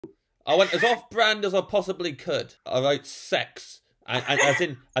I went as off-brand as I possibly could. I wrote sex,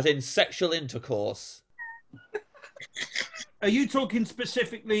 and as in sexual intercourse. Are you talking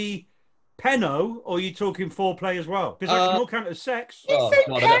specifically Peno, or are you talking foreplay as well? Because that can all count as sex. You said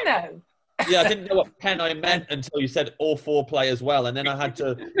Peno. Yeah, I didn't know what pen I meant until you said all foreplay as well, and then I had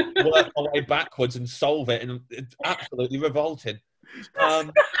to work my way backwards and solve it, and it's absolutely revolting. I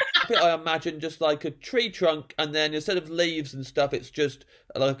imagine just like a tree trunk, and then instead of leaves and stuff, it's just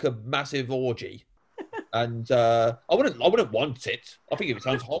like a massive orgy. And I wouldn't want it. I think it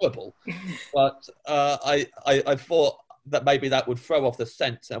sounds horrible, but I thought that maybe that would throw off the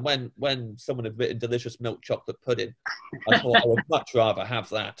scent. And when someone had written delicious milk chocolate pudding, I thought I would much rather have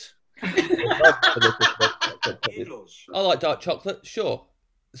that. I like dark chocolate, sure.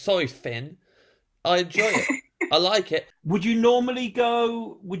 Sorry, Finn. I enjoy it. I like it. Would you normally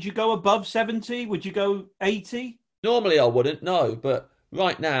go? Would you go above 70? Would you go 80? Normally, I wouldn't. No, but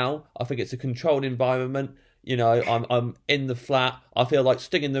right now, I think it's a controlled environment. You know, I'm in the flat. I feel like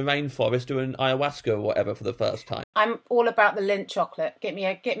stinging the rainforest doing ayahuasca or whatever for the first time. I'm all about the Lindt chocolate. Get me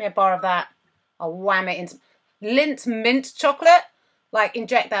a bar of that. I'll wham it into Lindt mint chocolate. Like,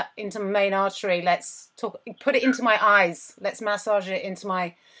 inject that into my main artery. Let's talk. Put it into my eyes. Let's massage it into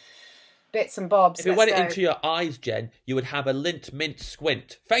my bits and bobs. If it went into your eyes, Jen, you would have a Lindt mint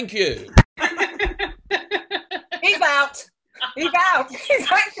squint. Thank you. He's out. He's out. He's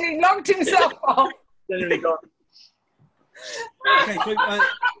actually logged himself off. Generally gone. Okay,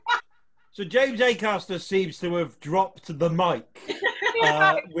 so James Acaster seems to have dropped the mic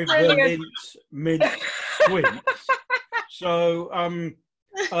with the Lindt mint squints. So,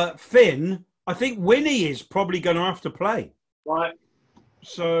 Finn, I think Winnie is probably going to have to play. Right.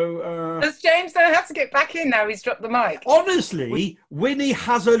 So, does James don't have to get back in now? He's dropped the mic. Honestly, Winnie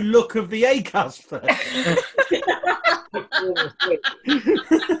has a look of the Acaster.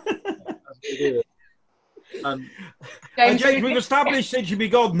 James, we've established since you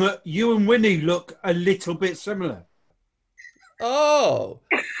begun that you and Winnie look a little bit similar. Oh.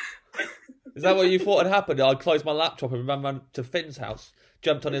 Is that what you thought had happened? I closed my laptop and ran to Finn's house,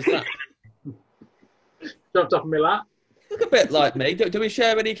 jumped on his lap. Jumped off my lap. Look a bit like me. Do we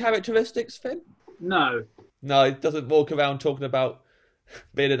share any characteristics, Finn? No. No, he doesn't walk around talking about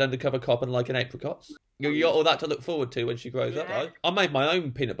being an undercover cop and liking apricots. You got all that to look forward to when she grows up, though. I made my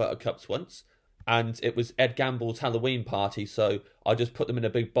own peanut butter cups once, and it was Ed Gamble's Halloween party, so I just put them in a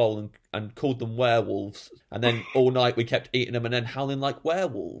big bowl and called them werewolves. And then all night we kept eating them and then howling like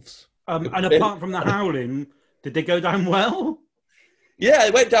werewolves. And apart from the howling, did they go down well? Yeah,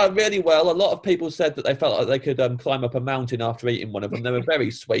 it went down really well. A lot of people said that they felt like they could climb up a mountain after eating one of them. They were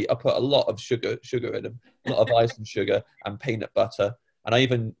very sweet. I put a lot of sugar in them, a lot of ice and sugar and peanut butter. And I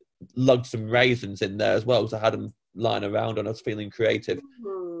even lugged some raisins in there as well, because I had them lying around and I was feeling creative.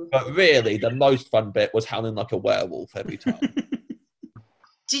 But really, the most fun bit was howling like a werewolf every time.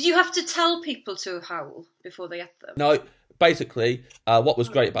 Did you have to tell people to howl before they ate them? No. Basically, what was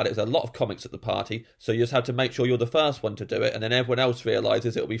great about it is a lot of comics at the party, so you just have to make sure you're the first one to do it, and then everyone else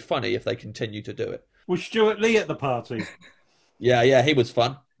realises it'll be funny if they continue to do it. Was Stuart Lee at the party? Yeah, he was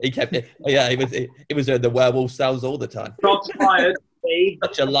fun. He kept it. Yeah, he was doing the werewolf sounds all the time. Shots fired.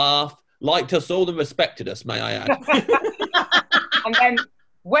 Such a laugh. Liked us all and respected us, may I add. And then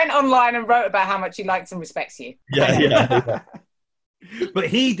went online and wrote about how much he likes and respects you. Yeah. But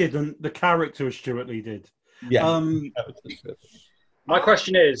he didn't. The character of Stuart Lee did. Yeah. My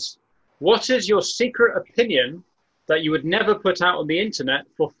question is, what is your secret opinion that you would never put out on the internet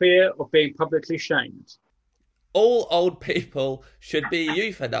for fear of being publicly shamed? All old people should be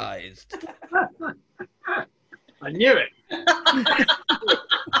euthanized. I knew it. Said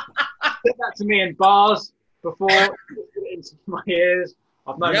that to me in bars before, into my ears.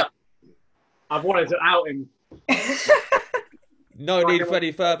 I've known that. I've wanted to out him. No need for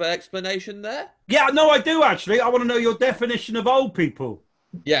any further explanation there? Yeah, no, I do actually. I want to know your definition of old people.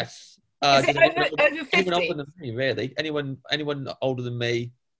 Yes. Is it over 50? Anyone older than me, really? Anyone older than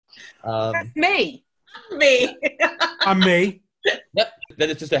me? That's me. Me. And me. Yep. Then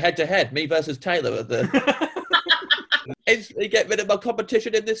it's just a head-to-head, me versus Taylor at the... Instantly get rid of my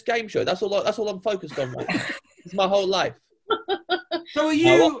competition in this game show. That's all I'm focused on right now. It's my whole life. So are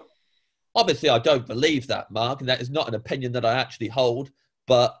you... Obviously, I don't believe that, Mark, and that is not an opinion that I actually hold,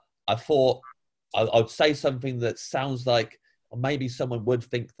 but I thought I'd say something that sounds like maybe someone would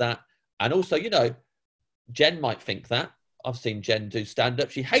think that. And also, you know, Jen might think that. I've seen Jen do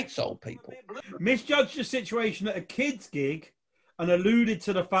stand-up. She hates old people. Misjudged the situation at a kid's gig and alluded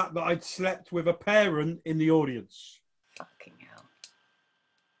to the fact that I'd slept with a parent in the audience. Fucking hell.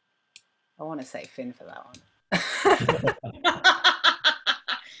 I want to say Finn for that one.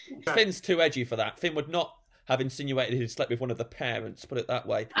 Finn's too edgy for that. Finn would not have insinuated he'd slept with one of the parents, put it that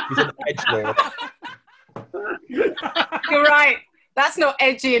way. He's an edgelord. You're right. That's not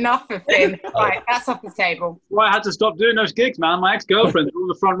edgy enough for Finn. Right, that's off the table. Well, I had to stop doing those gigs, man. My ex-girlfriend's on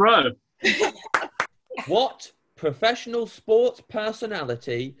the front row. What professional sports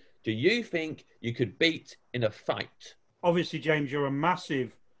personality do you think you could beat in a fight? Obviously, James, you're a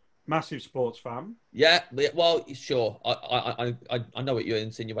massive sports fan. Yeah, well, sure. I know what you're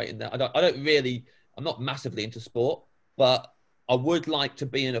insinuating there. I'm not massively into sport, but I would like to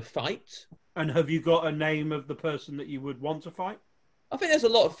be in a fight. And have you got a name of the person that you would want to fight? I think there's a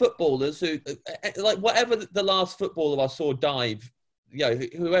lot of footballers who, like, whatever the last footballer I saw dive,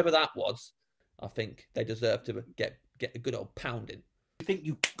 whoever that was, I think they deserve to get a good old pounding. You think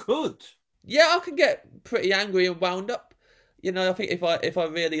you could? Yeah, I can get pretty angry and wound up. I think if I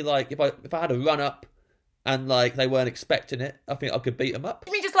really if I had a run up and like they weren't expecting it, I think I could beat them up.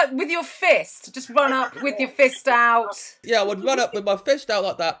 You mean just like with your fist? Just run up with your fist out? Yeah, I would run up with my fist out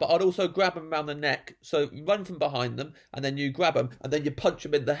like that, but I'd also grab them around the neck. So run from behind them, and then you grab them, and then you punch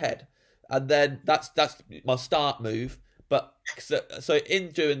them in the head, and then that's my start move. But so in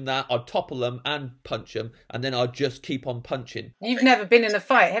doing that, I'd topple them and punch them, and then I'd just keep on punching. You've never been in a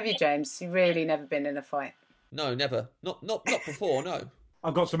fight, have you, James? You've really never been in a fight. No, never. Not before. No.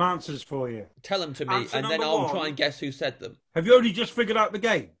 I've got some answers for you. Tell them to me, Answer and then number I'll one. try and guess who said them. Have you only just figured out the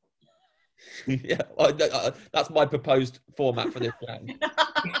game? Yeah, that's my proposed format for this game.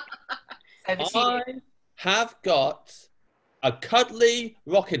 I have got a cuddly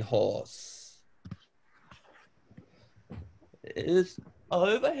rocking horse. It is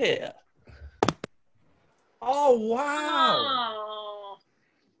over here. Oh, wow. Oh.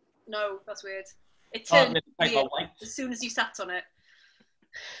 No, that's weird. It turned weird as soon as you sat on it.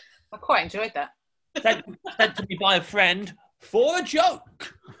 I quite enjoyed that. Sent to me by a friend for a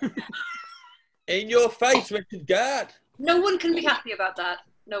joke. In your face, Richard Gard. No one can be happy about that.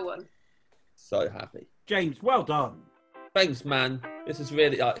 No one. So happy. James, well done. Thanks, man. This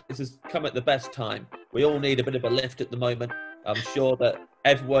has come at the best time. We all need a bit of a lift at the moment. I'm sure that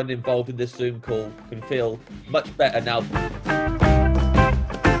everyone involved in this Zoom call can feel much better now.